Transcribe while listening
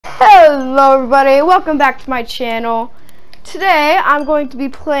Hello everybody, welcome back to my channel. Today I'm going to be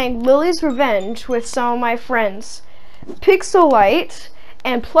playing Lily's Revenge with some of my friends, Pixelite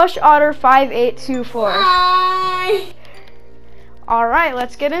and Plush Otter 5824. Hi! Alright,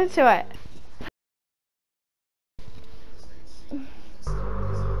 let's get into it.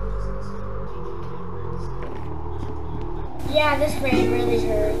 Yeah, this rain really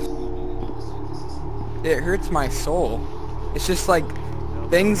hurts. It hurts my soul. It's just like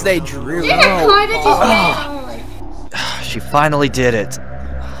things they drew. There's a car that just ran. She finally did it.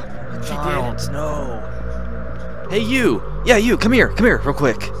 She McDonald's, no. Hey, you. Yeah, you. Come here, real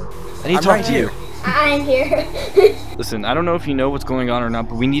quick. I need to talk to you. I'm here. Listen, I don't know if you know what's going on or not,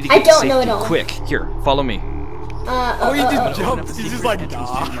 but we need to I get don't to know safety at all. quick. Here, follow me. Oh, he just jumped. He's He's just like,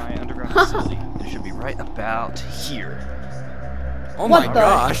 nah. my underground facility. It should be right about here. Oh What my the?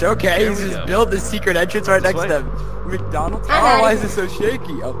 gosh, okay, There he's we just go. built the secret entrance right next What? to McDonald's. I'm Oh, out why of is it so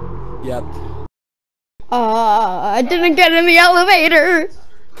shaky? Oh, yep. I didn't get in the elevator.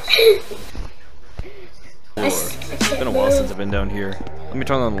 It's been a while since I've been down here. Let me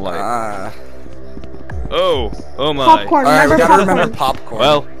turn on the light. Alright, Oh my. Popcorn, we remember gotta popcorn. remember popcorn.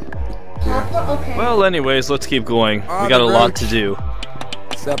 Okay. Well, anyways, let's keep going. Oh, We got a the lot roach. to do.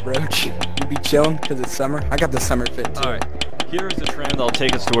 What's up, Roach? You be chilling because it's summer? I got the summer fit too. Alright, here's the tram that'll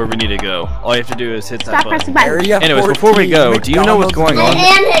take us to where we need to go. All you have to do is hit that Stop pressing button. buttons. Area Anyways, before we 14, go, do you know what's going I on?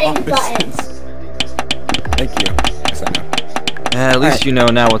 am hitting buttons. offices. Thank you. Yes, I know. At least Alright. you know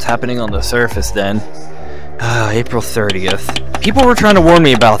now what's happening on the surface then. April 30th. People were trying to warn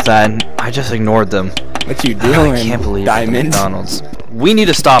me about that, and I just ignored them. What you doing, I can't believe Diamond? McDonald's. We need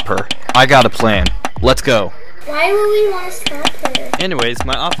to stop her. I got a plan. Let's go. Why would we want to stop her? Anyways,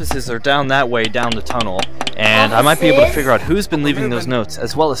 my offices are down that way, down the tunnel, and I might be able to Offices? figure out who's been leaving those notes,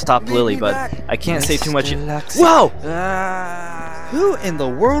 as well as stop Lily, but I can't say too much. Whoa! Who in the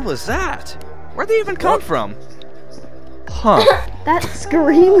world was that? Where'd they even come from? Huh. That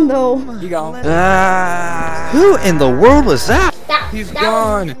scream though. He gone. Who in the world was that? He's that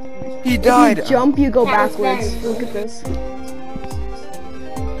gone. He If died. you jump, you go That was backwards. very Look at this.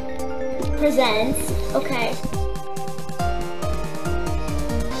 Presents. Okay.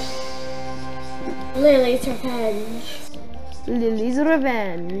 Lily's Revenge. Lily's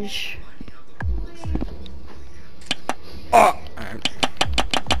Revenge. Oh.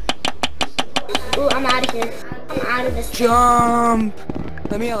 Ooh, I'm out of here. I'm out of this. Jump!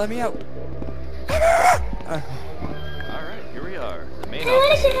 Let me out, let me out. Alright, here we are. The main I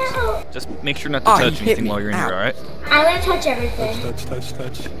want to office. get out. Just make sure not to Oh, he touch hit anything me. while you're in Ow. here, alright? I'm gonna touch everything.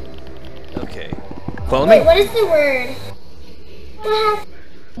 Touch. Okay. Follow Wait, me. what is the word? What happened?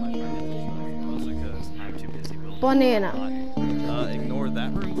 Banana. Ignore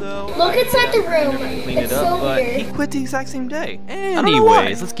that room though. Look inside the room. Clean It's it up, so but weird. he quit the exact same day. don't know why.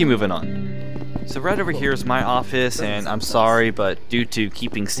 Anyways, let's keep moving on. So right over here is my office, and I'm sorry, but due to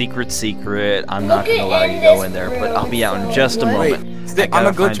keeping secret, I'm not Look gonna allow at you to go this in there. But room, I'll be out in so just a what? moment. Wait, I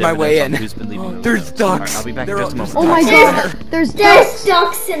I'ma gotta glitch find my way evidence on in. who's been leaving those There's notes. ducks. Alright, I'll be back in They're just a all- moment. Oh my There's- god. There's There's ducks.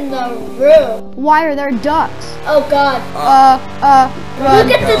 ducks in the room. Why are there ducks? Oh god. Run.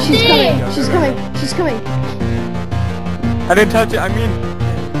 Look at the She's thing. coming. She's coming. She's coming. I didn't touch it, I mean...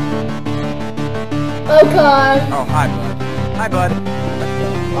 Oh god. Oh, hi, bud. Hi, bud.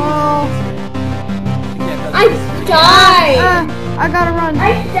 Oh. You can't touch I this. died. I gotta run. I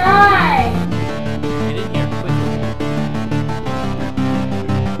died. Get in here, quick.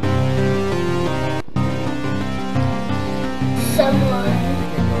 Someone.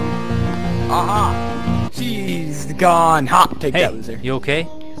 Aha! She's gone. Ha! Take Hey, that, loser. you okay?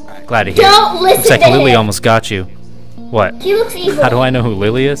 Glad to hear. Don't listen Looks like to Lily him. almost got you. What? He looks evil. How do I know who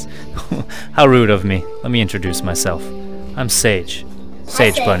Lily is? How rude of me. Let me introduce myself. I'm Sage.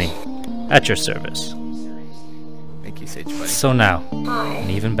 Sage Sage. Bunny. At your service. Thank you, Sage Buddy. So now, Hi. an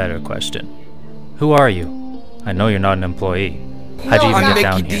even better question. Who are you? I know you're not an employee. How'd you No, even I'm get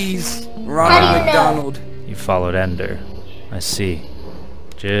not. down Mickey here? D's. How do you Ronald know? McDonald. You followed Ender. I see.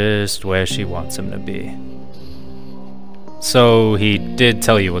 Just where she wants him to be. So he did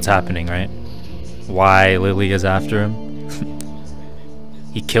tell you what's happening, right? Why Lily is after him?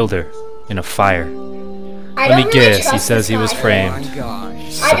 He killed her in a fire. I Let don't me really guess, he trust says this he was guy. Oh framed. my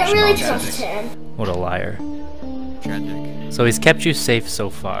gosh. I don't Such really nonsense. trust him. What a liar. Tragic. So he's kept you safe so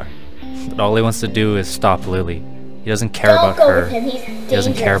far. But all he wants to do is stop Lily. He doesn't care Don't about go her. with him. He's He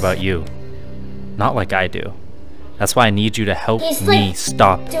doesn't care dangerous. about you. Not like I do. That's why I need you to help He's, me like,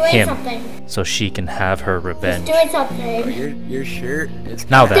 stop doing him something. so she can have her He's revenge. doing Oh, something. your shirt is...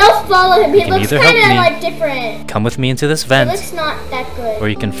 Now then, Don't follow him. He You can looks either help kind of me- like different. come with me into this He vent, looks not that good. or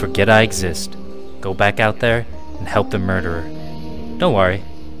you can forget I exist. Go back out there and help the murderer. Don't worry,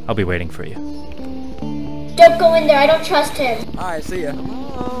 I'll be waiting for you. Don't go in there. I don't trust him. Alright, see ya.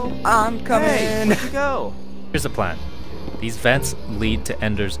 Hello? I'm coming. Hey, where'd you go? Here's the plan. These vents lead to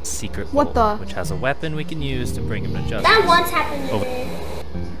Ender's secret What vault, the? which has a weapon we can use to bring him to justice. That once happened to Over.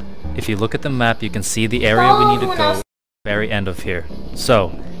 me. If you look at the map, you can see the area we need to go at the very end of here.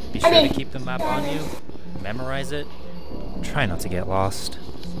 So, be sure to keep the map on you, memorize it, try not to get lost.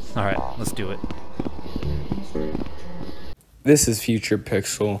 Alright, let's do it. This is Future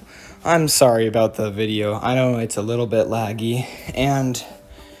Pixel. I'm sorry about the video. I know it's a little bit laggy, and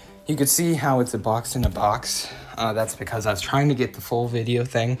you could see how it's a box in a box. That's because I was trying to get the full video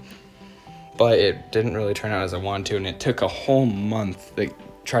thing, but it didn't really turn out as I wanted to, and it took a whole month to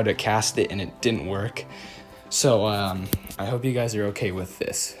try to cast it, and it didn't work. So, I hope you guys are okay with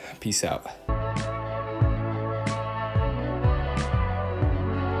this. Peace out.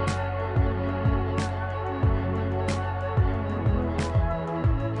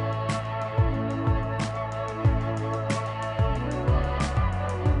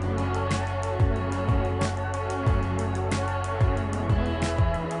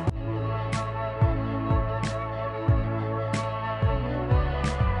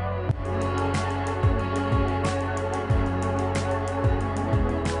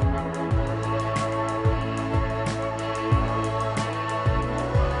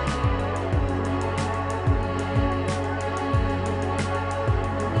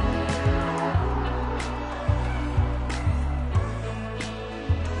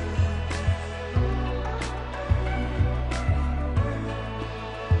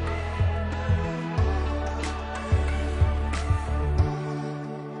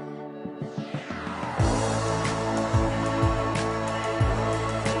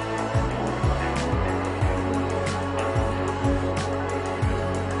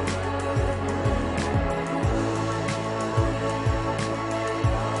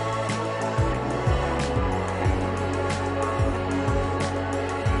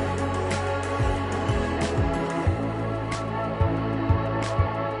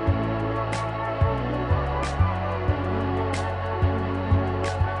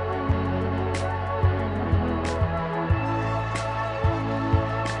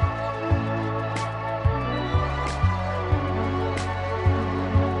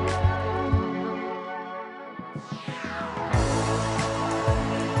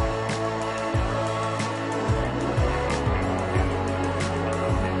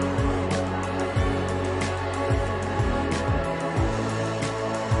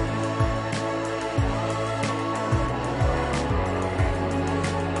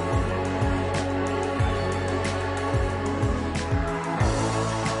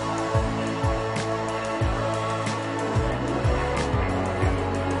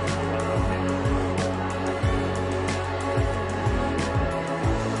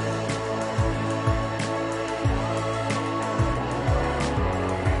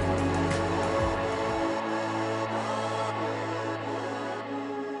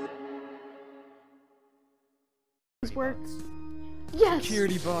 This works. Yes!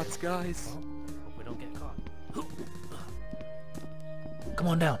 Security bots, guys. Hope we don't get caught. Come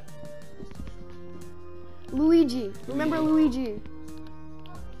on down. Luigi. Remember Luigi.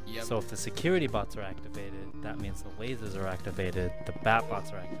 Yep. So if the security bots are activated, that means the lasers are activated, the bat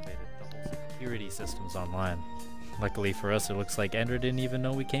bots are activated, the whole security system's online. Luckily for us, it looks like Ender didn't even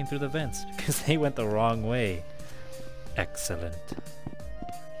know we came through the vents, because they went the wrong way. Excellent.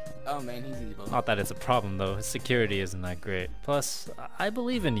 Oh man, he's evil. Not that it's a problem though, his security isn't that great. Plus, I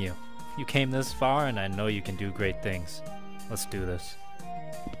believe in you. You came this far and I know you can do great things. Let's do this.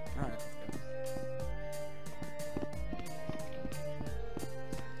 Alright.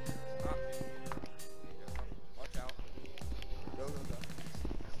 Watch out. Go, go, go.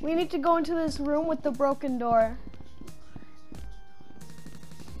 We need to go into this room with the broken door.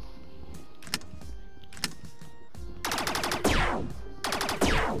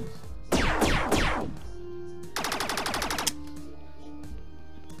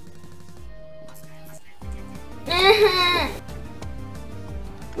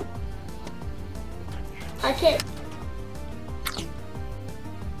 I can't.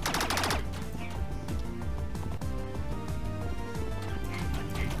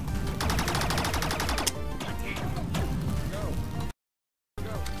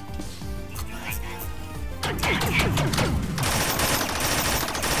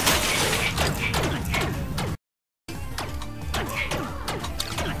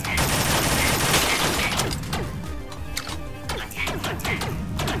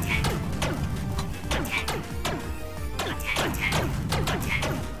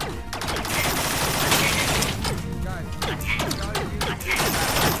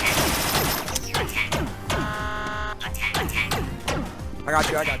 got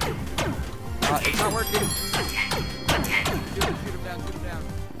you, I got you. It's not working. Shoot him down, shoot him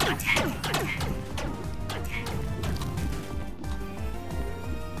down.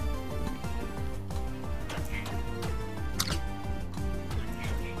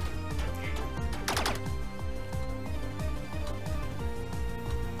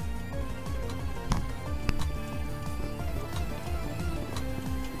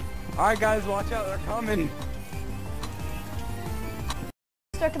 Alright guys, watch out, they're coming.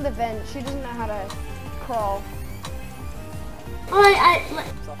 Stuck in the vent. She doesn't know how to crawl.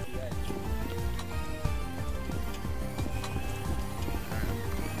 Oh, It's off the edge.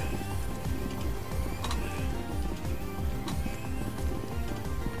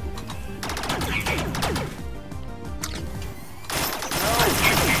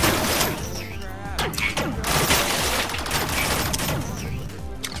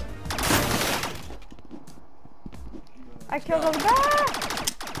 I killed him. Ah!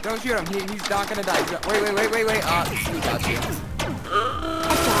 Don't shoot him. He's not gonna die. Wait. He got you.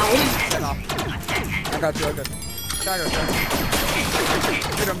 Set off. I got you. Stagger.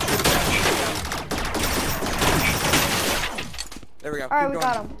 Shoot him. There we go. Alright, we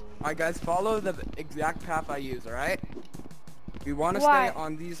got him. Alright, guys, follow the exact path I use. Alright. We want to Why? stay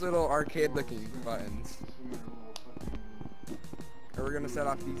on these little arcade-looking buttons. Or we're gonna set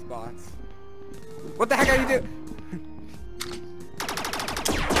off these bots. What the heck are you doing?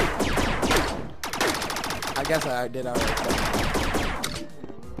 I guess I did already. Alright,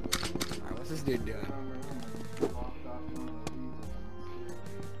 what's this dude doing?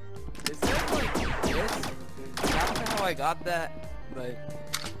 Is it like this? Is that how I got that? Like, I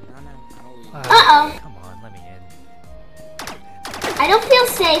don't know. Uh-oh. Come on, let me in. I don't feel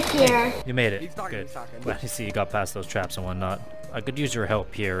safe here. You made it. He's talking, Good. he's talking. Glad to see you got past those traps and whatnot. I could use your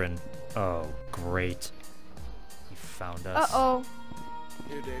help here and... Oh, great. You found us. Uh-oh.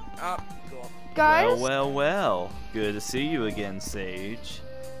 You did. Oh, cool. Guys? Well. Good to see you again, Sage.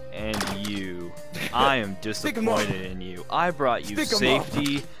 And you. I am disappointed in you. I brought you Stick 'em up.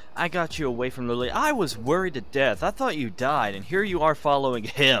 safety. I got you away from Lily. I was worried to death. I thought you died, and here you are following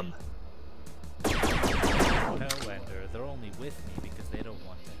him. No, Ender, they're only with me because they don't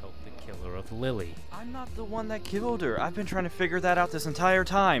want to help the killer of Lily. I'm not the one that killed her. I've been trying to figure that out this entire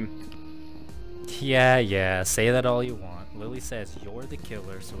time. Yeah, say that all you want. Lily says you're the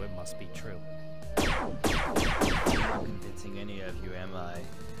killer, so it must be true. I'm not convincing any of you, am I?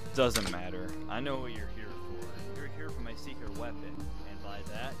 Doesn't matter. I know what you're here for. You're here for my secret weapon, and by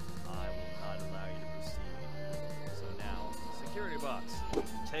that, I will not allow you to proceed. So now, security box,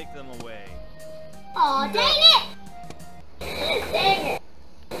 take them away. Aw, dang it! Dang it!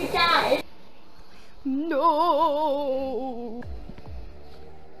 We died. No.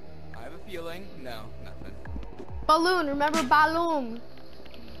 I have a feeling. No, nothing. Balloon. Remember balloon.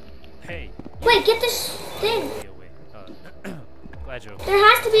 Hey, Wait, get this thing. stay away. Glad you're okay. There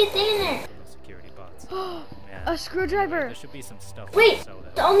has to be a thing in there. Those security bots. A Man, screwdriver. there should be some stuff. Wait, so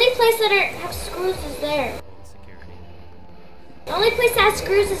that the only place that have screws is there. security. The only place that has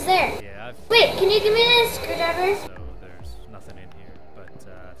screws is there. Yeah, I've Wait, can you give me this screwdriver? so there's nothing in here, but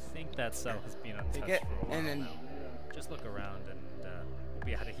I think that cell has been untouched Take it, for a while and then- now. Just look around and we'll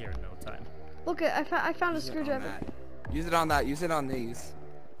be out of here in no time. Look, I found a Use it on screwdriver. that. Use it on that. Use it on these.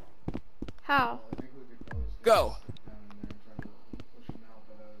 How? Go.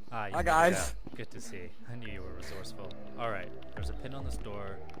 Ah, you Hi, made it guys. out. Good to see. I knew you were resourceful. Alright, there's a pin on this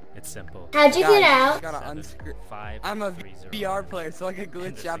door. It's simple. How'd you get Guys, out? you gotta unscrew. 5, I'm a 3, 0, VR player, so I can And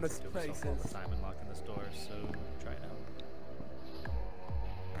glitch this out thing of can do itself all the places. time unlocking this door, so try it out.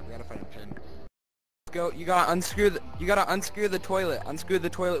 We gotta find a pin. Let's go. You gotta unscrew the. You gotta unscrew the toilet. Unscrew the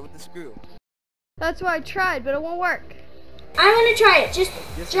toilet with the screw. That's what I tried, but it won't work. I want to try it. Just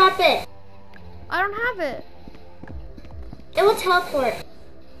drop it. I don't have it. It will teleport.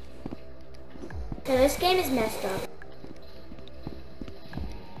 Okay, this game is messed up.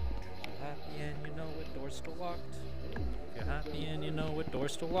 Happy and you know it, door's still locked. If you're happy and you know it,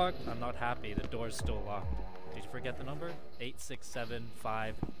 door's still locked. I'm not happy, the door's still locked. Did you forget the number?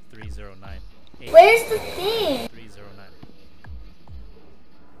 867-5309. Where's the thing? 309.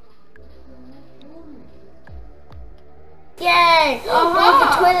 Yay! Oh, the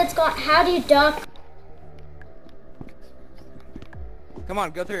toilet's gone. How do you duck? Come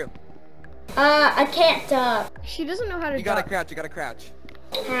on, go through. I can't duck. She doesn't know how to You gotta duck. crouch. You gotta crouch.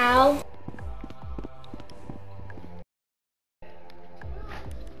 How?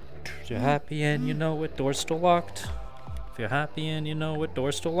 If you're happy and you know it, door's still locked. If you're happy and you know it,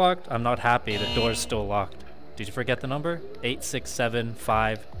 door's still locked. I'm not happy, the door's still locked. Did you forget the number?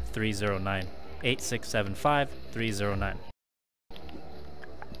 867-5309. 867-5309.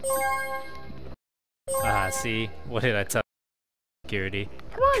 Ah, see? What did I tell you, Security?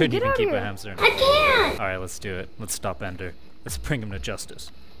 Come on, Couldn't get even out of keep here. a hamster in I can't! Alright, let's do it. Let's stop Ender. Let's bring him to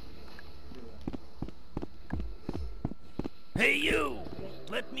justice. Hey you!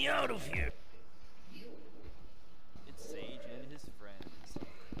 Let me out of here! It's Sage and his friends.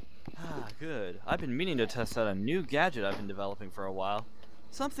 Ah, good. I've been meaning to test out a new gadget I've been developing for a while.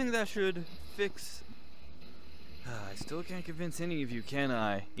 Something that should fix... I still can't convince any of you, can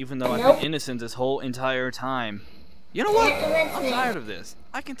I? Even though I've been innocent this whole entire time. You know what? I'm tired of this.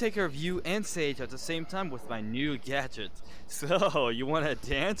 I can take care of you and Sage at the same time with my new gadget. So, you wanna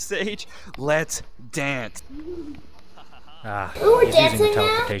dance, Sage? Let's dance! Ah, Ooh, we're he's using the dancing now?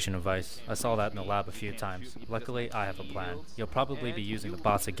 teleportation device. I saw that in the lab a few times. Luckily, I have a plan. You'll probably be using the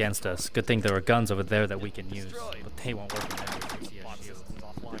bots against us. Good thing there are guns over there that we can use, but they won't work in Ender's shields.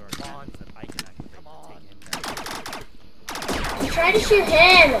 There are guns that I can activate to take him down. I'm trying to shoot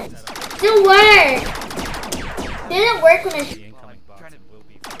him. Didn't work. Didn't work when I. The incoming bots will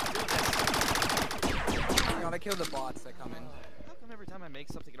be. Gotta kill the bots that come in. How come every time I make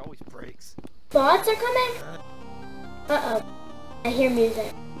something it always breaks? Bots are coming. Uh oh. I hear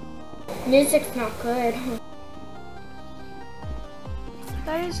music. Music's not good.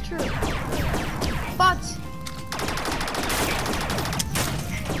 That is true. Bots.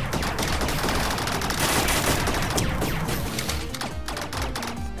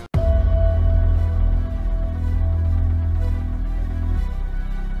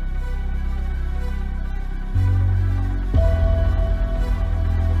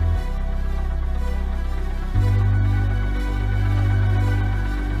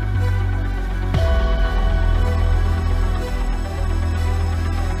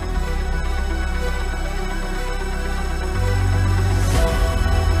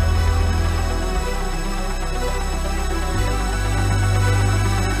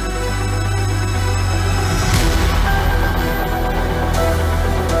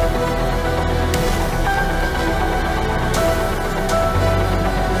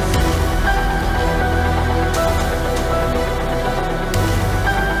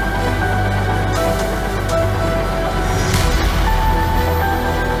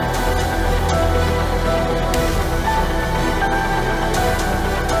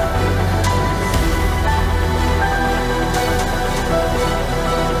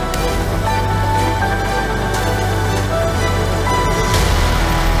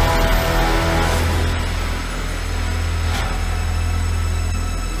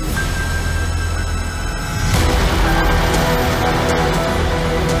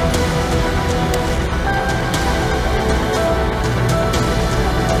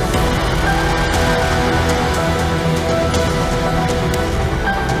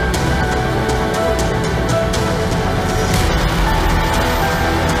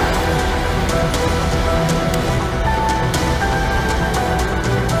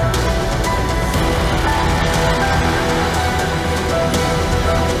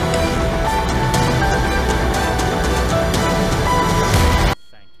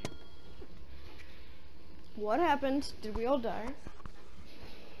 What happened? Did we all die?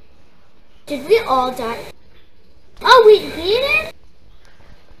 Did we all die? Oh, we beat it?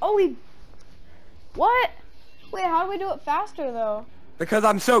 Oh, we... What? Wait, how do we do it faster, though? Because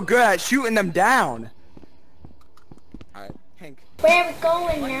I'm so good at shooting them down. Alright, Pink. Where are we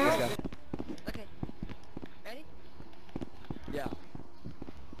going now? Let's go. Okay. Ready? Yeah.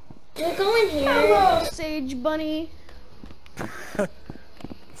 Do we go in here? Hello, Sage Bunny.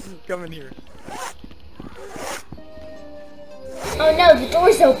 Come in here. Oh no, the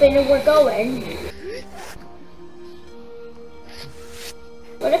door's open and we're going.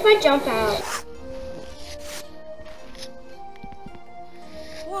 What if I jump out?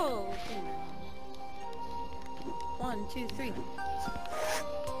 Whoa. 1, 2, 3.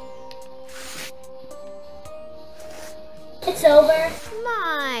 It's over.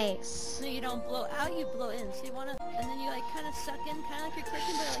 Nice. No, you don't blow out, you blow in. So you wanna, and then you like kind of suck in, kind of like you're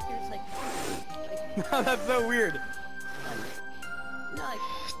clicking, but like you're just like That's so weird. no, like.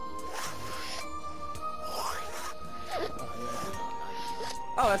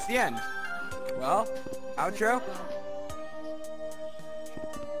 Oh, that's the end. Well, outro.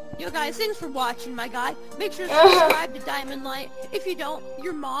 Yo guys, thanks for watching, my guy. Make sure to subscribe to Diamond Light. If you don't,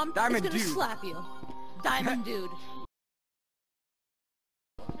 your mom Diamond is gonna Dude. slap you. Diamond Dude.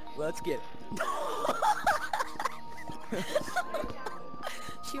 Let's get it.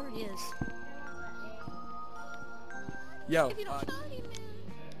 She already is. Yo. If you don't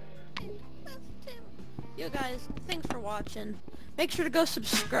Yo guys, thanks for watching. Make sure to go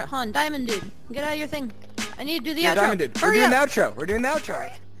subscribe. Diamond Dude, get out of your thing. I need to do the outro. Diamond Dude. We're Hurry doing up. the outro. We're doing the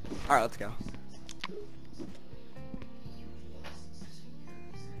outro. Alright, let's go.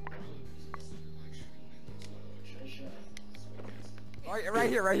 Right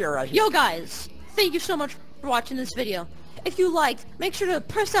here. Yo guys, thank you so much for watching this video. If you liked, make sure to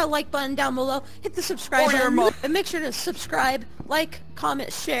press that like button down below, hit the subscribe button, and make sure to subscribe, like,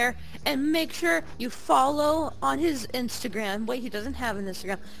 comment, share, and make sure you follow on his Instagram. Wait, he doesn't have an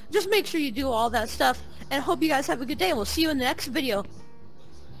Instagram. Just make sure you do all that stuff, and hope you guys have a good day, and we'll see you in the next video.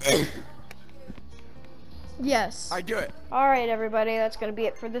 Yes. I do it. Alright everybody, that's going to be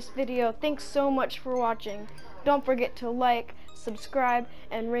it for this video. Thanks so much for watching. Don't forget to like, subscribe,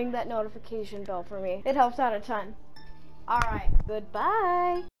 and ring that notification bell for me. It helps out a ton. Alright,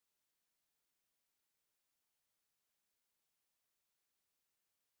 goodbye.